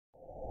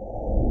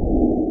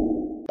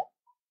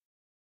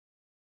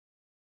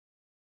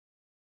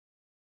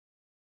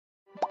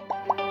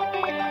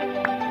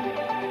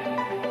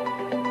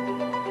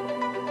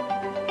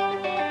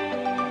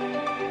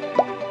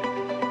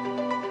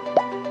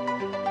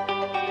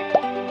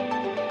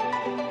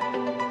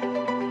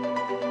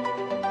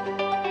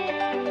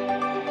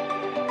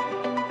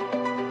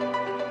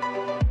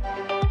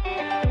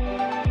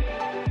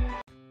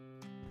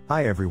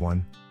Hi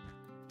everyone.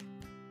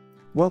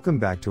 Welcome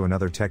back to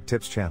another Tech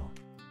Tips channel.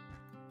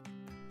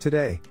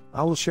 Today,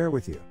 I will share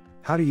with you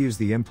how to use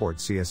the Import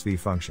CSV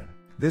function.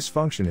 This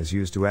function is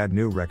used to add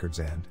new records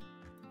and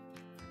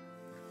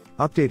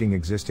updating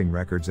existing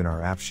records in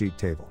our AppSheet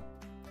table.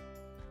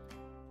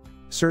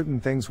 Certain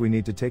things we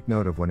need to take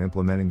note of when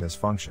implementing this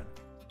function,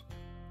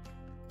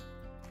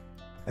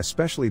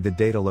 especially the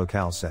data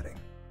locale setting.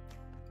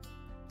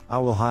 I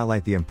will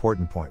highlight the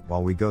important point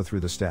while we go through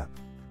the step.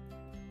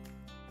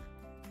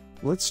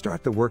 Let's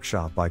start the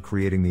workshop by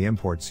creating the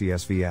Import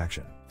CSV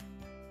action.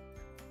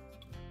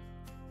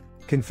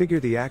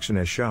 Configure the action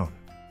as shown.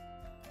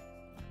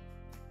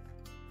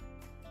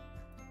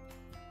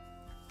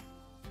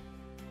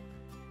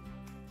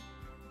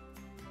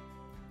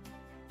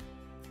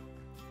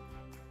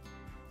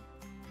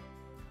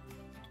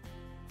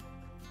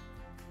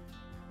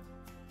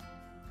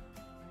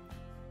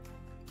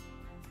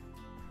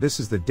 This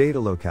is the data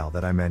locale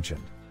that I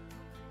mentioned.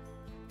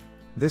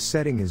 This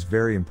setting is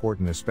very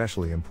important,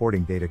 especially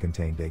importing data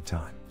contained date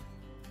time.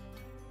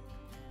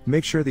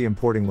 Make sure the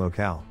importing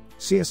locale,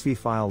 CSV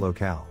file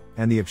locale,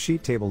 and the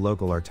AppSheet table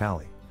local are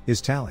tally.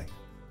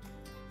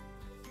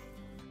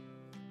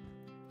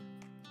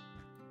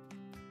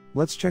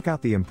 Let's check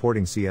out the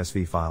importing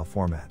CSV file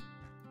format.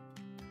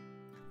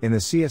 In the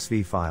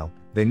CSV file,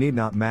 they need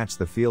not match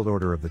the field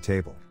order of the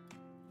table,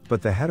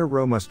 but the header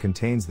row must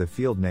contains the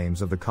field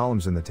names of the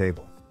columns in the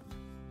table,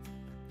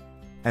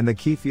 and the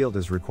key field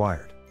is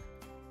required.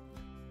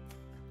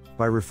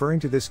 By referring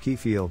to this key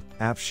field,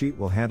 AppSheet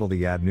will handle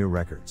the add new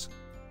records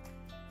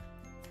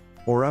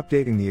or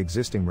updating the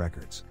existing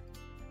records.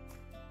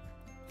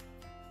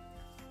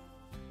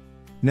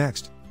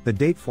 Next, the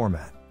date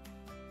format.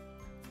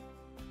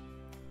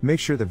 Make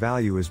sure the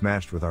value is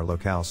matched with our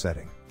locale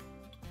setting.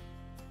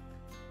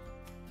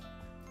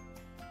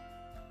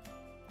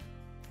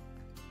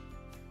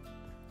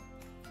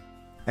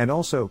 And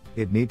also,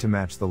 it need to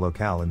match the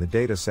locale in the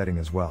data setting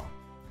as well.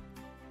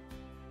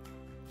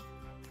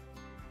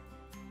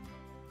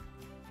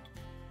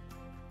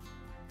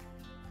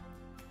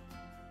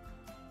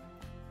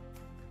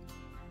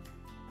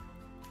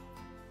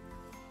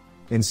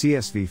 In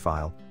CSV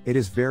file, it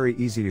is very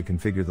easy to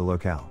configure the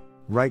locale.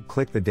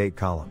 Right-click the date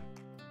column.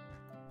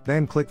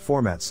 Then click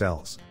Format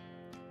Cells.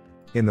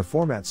 In the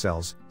Format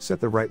cells, set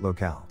the right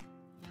locale.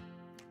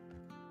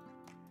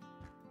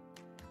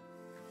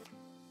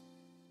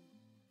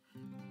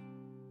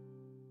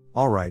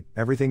 Alright,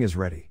 everything is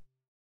ready.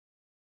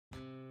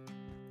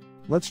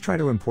 Let's try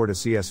to import a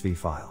CSV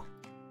file.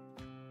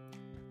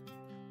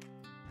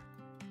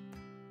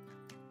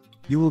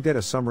 You will get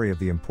a summary of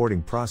the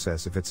importing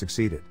process if it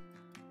succeeded.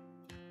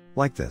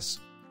 Like this.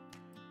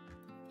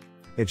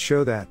 It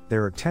shows that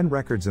there are 10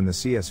 records in the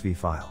CSV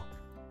file.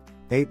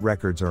 8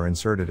 records are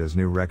inserted as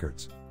new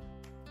records,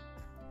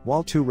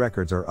 while 2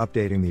 records are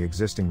updating the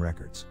existing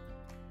records.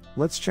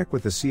 Let's check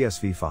with the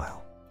CSV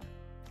file.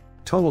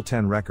 Total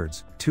 10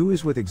 records, 2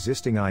 is with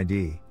existing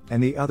ID,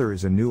 and the other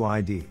is a new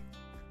ID.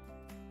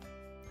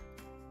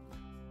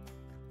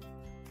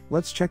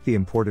 Let's check the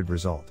imported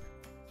result.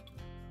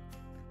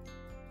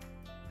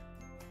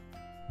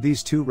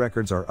 These 2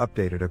 records are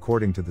updated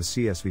according to the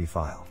CSV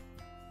file,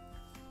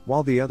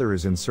 while the other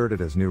is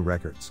inserted as new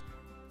records.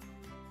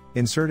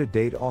 Inserted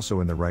date also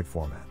in the right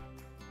format.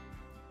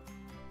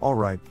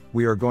 Alright,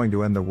 we are going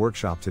to end the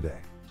workshop today.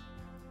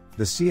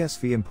 The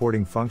CSV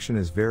importing function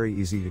is very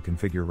easy to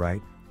configure,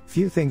 right?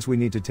 Few things we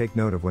need to take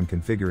note of when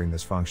configuring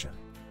this function.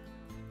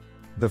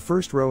 The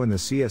first row in the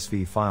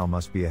CSV file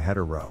must be a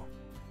header row.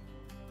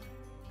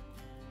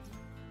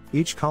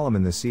 Each column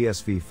in the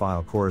CSV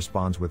file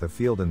corresponds with a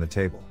field in the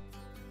table.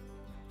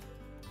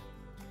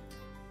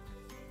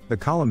 The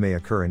column may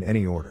occur in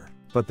any order,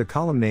 but the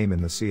column name in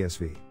the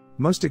CSV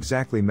must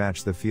exactly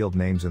match the field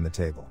names in the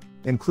table,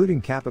 including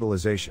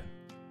capitalization.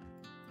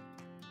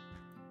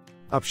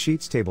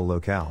 AppSheet's table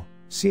locale,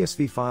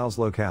 CSV files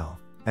locale,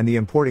 and the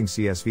importing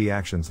CSV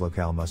actions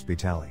locale must be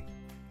tally.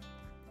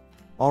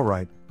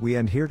 Alright, we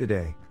end here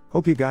today.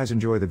 Hope you guys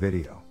enjoy the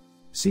video.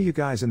 See you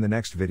guys in the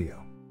next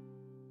video.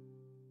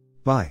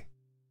 Bye.